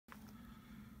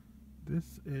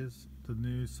This is the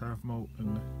new South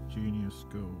Molton Junior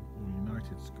School or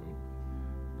United School.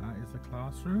 That is a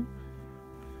classroom.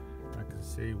 I can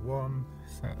see one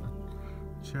set of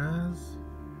chairs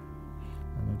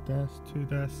and a desk, two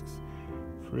desks,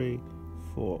 three,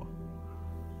 four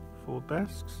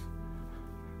desks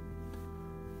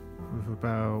with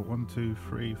about 1, 2,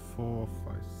 3, 4,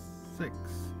 5, 6,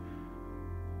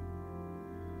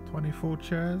 24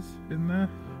 chairs in there.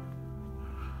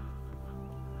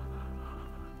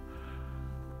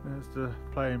 There's the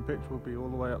playing pitch, will be all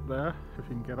the way up there if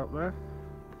you can get up there.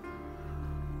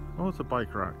 Oh, it's a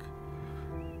bike rack.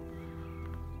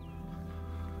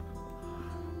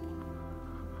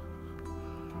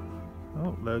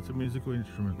 Oh, loads of musical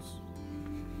instruments.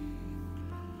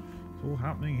 It's all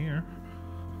happening here.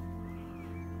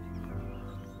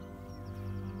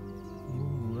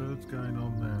 Oh, loads going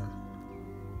on there.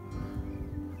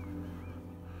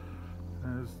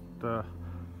 There's the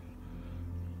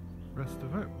rest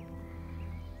of it.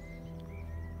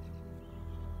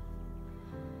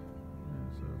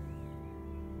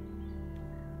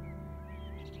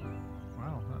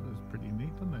 Wow, that looks pretty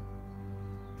neat, doesn't it?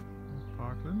 There's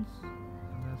Parklands,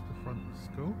 and there's the front of the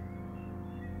school,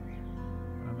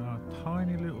 and our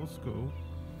tiny little school.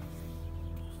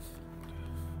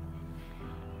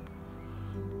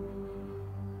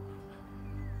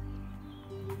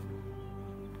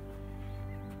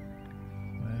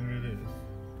 There it is.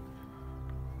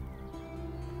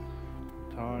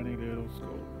 Tiny little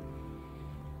school.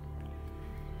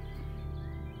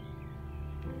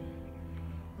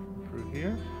 Through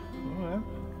here, oh yeah,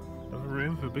 another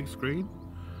room for a big screen.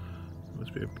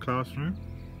 Must be a classroom.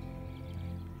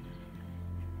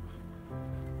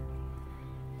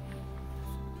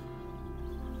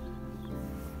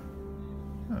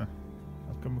 Huh,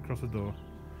 I've come across a door.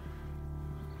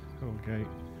 Okay,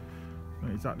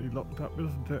 not exactly locked up,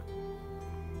 isn't it?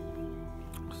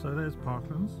 So there's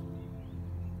Parklands.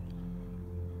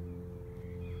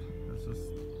 As the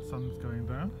sun's going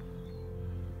down.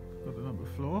 Got another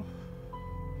floor.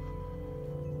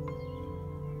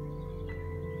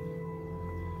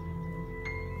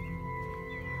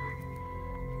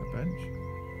 A bench.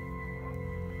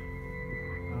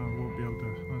 We'll be able to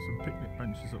have some picnic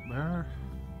benches up there.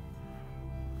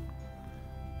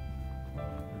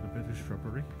 With a bit of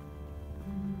shrubbery.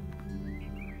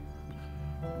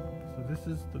 So this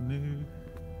is the new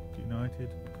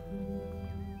United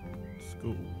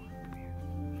School.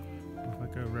 If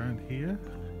I go around here,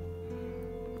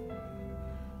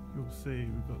 you'll see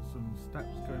we've got some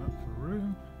steps going up to the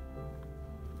room.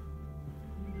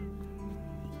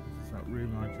 This is that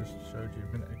room I just showed you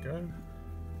a minute ago.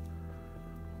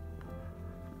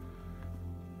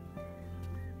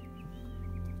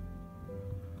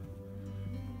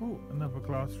 Oh, another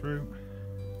classroom.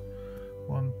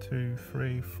 1, 2,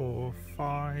 3, 4,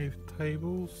 5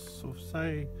 tables of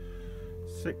say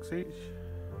 6 each.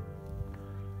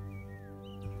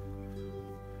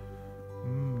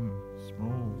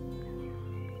 Small.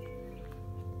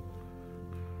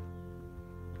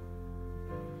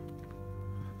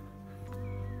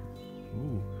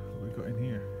 Ooh, what have we got in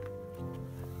here?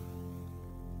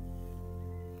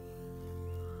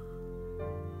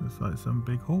 Looks like some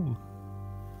big hall.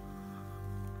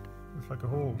 Looks like a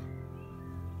hall.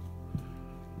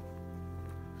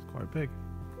 It's quite big.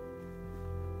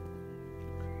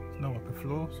 There's no upper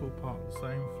floor, it's all part of the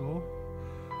same floor.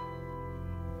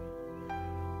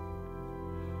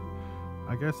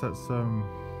 I guess that's gonna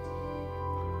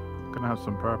have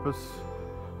some purpose.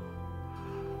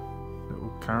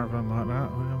 Little caravan like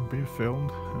that, being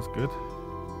filmed. That's good.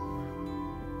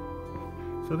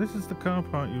 So this is the car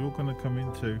park you're all gonna come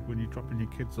into when you're dropping your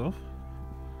kids off.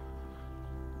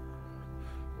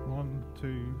 1,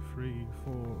 2, 3,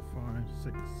 4, 5,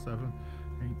 6, 7,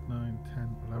 8, 9,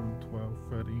 10, 11, 12,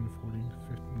 13, 14,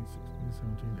 15, 16,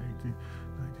 17, 18,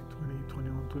 19, 20,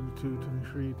 21, 22,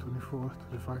 23, 24,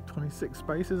 25, 26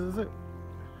 spaces, is it?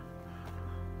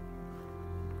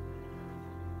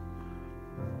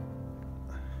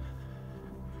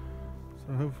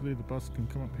 So hopefully the bus can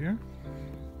come up here.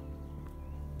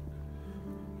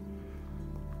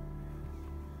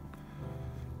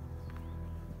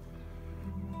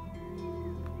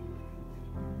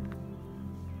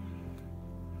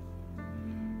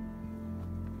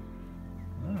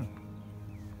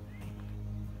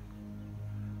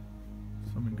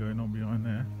 Something going on behind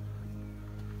there.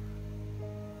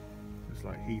 It's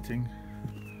like heating.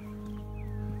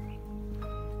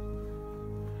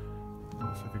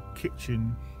 Looks like a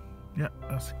kitchen. Yeah,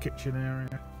 that's a kitchen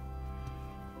area.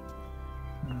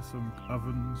 There's some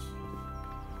ovens.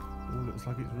 All looks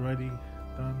like it's ready,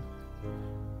 done.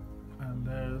 And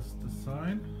there's There's the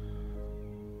sign.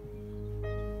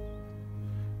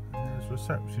 And there's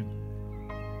reception.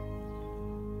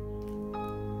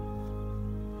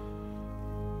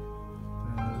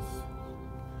 There's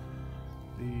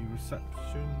the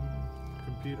reception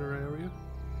computer area.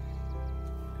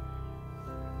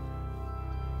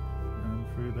 And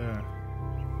through there.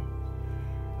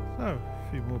 So, a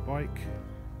few more bike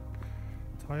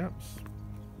tie-ups.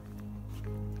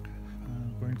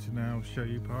 I'm going to now show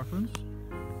you Parklands.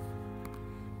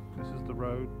 This is the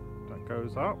road that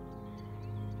goes up.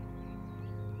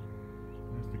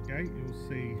 There's the gate. You'll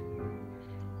see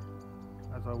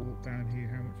as I walk down here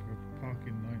how much of a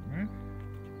parking nightmare.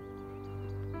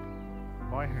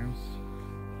 My house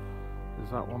is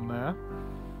that one there.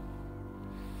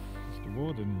 Mr.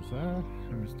 Warden is there,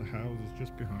 and Mr. Howes is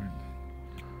just behind.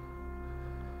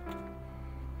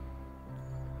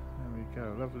 There we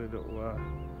go, lovely little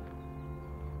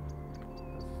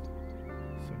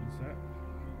sunset.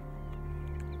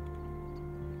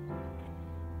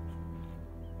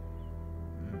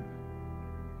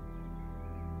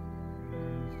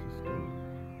 There's the school.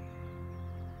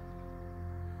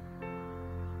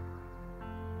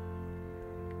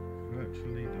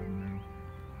 Virtually done now.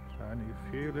 Only a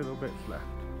few little bits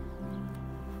left.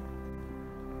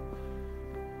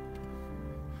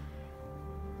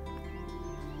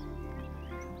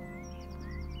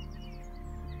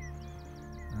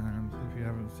 And if you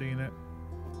haven't seen it,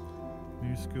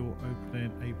 new school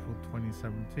opening April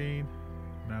 2017,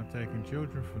 now taking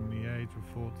children from the age of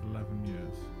 4 to 11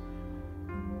 years.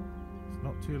 It's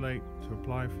not too late to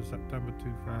apply for September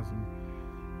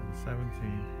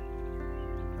 2017,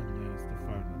 and there's the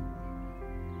phone number.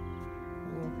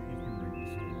 Or you can ring the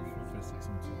school for visits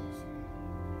and tours.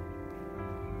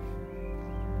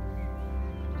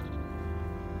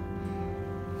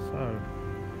 So,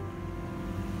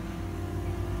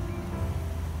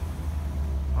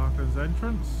 Parklands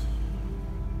entrance.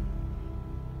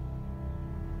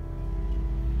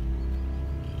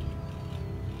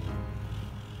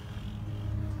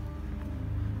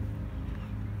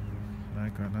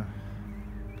 They're gonna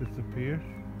disappear.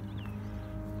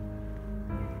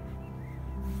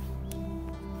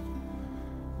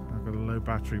 I've got a low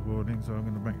battery warning, so I'm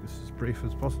going to make this as brief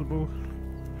as possible.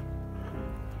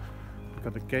 We've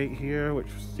got a gate here which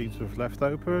seems to have left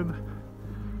open.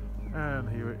 And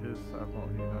here it is,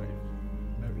 Molton United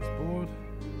notice board.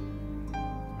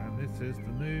 And this is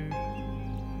the new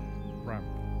ramp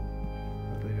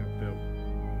that they have built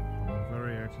on the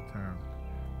very edge of town.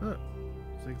 Look,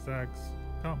 zigzags,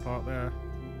 can't park there,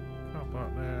 can't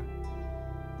park there.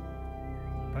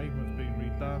 The pavement's been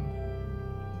redone.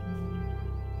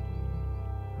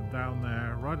 And down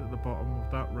there, right at the bottom of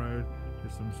that road,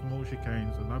 is some small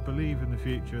chicanes, and I believe in the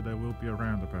future there will be a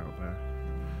roundabout there.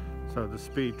 So the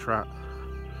speed trap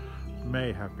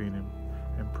may have been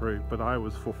improved, but I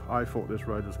thought this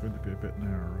road was going to be a bit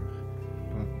narrower.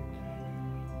 But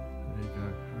there you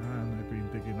go, and they've been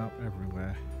digging up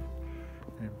everywhere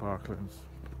in Parklands.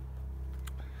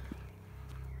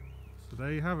 So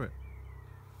there you have it,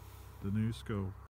 the new school.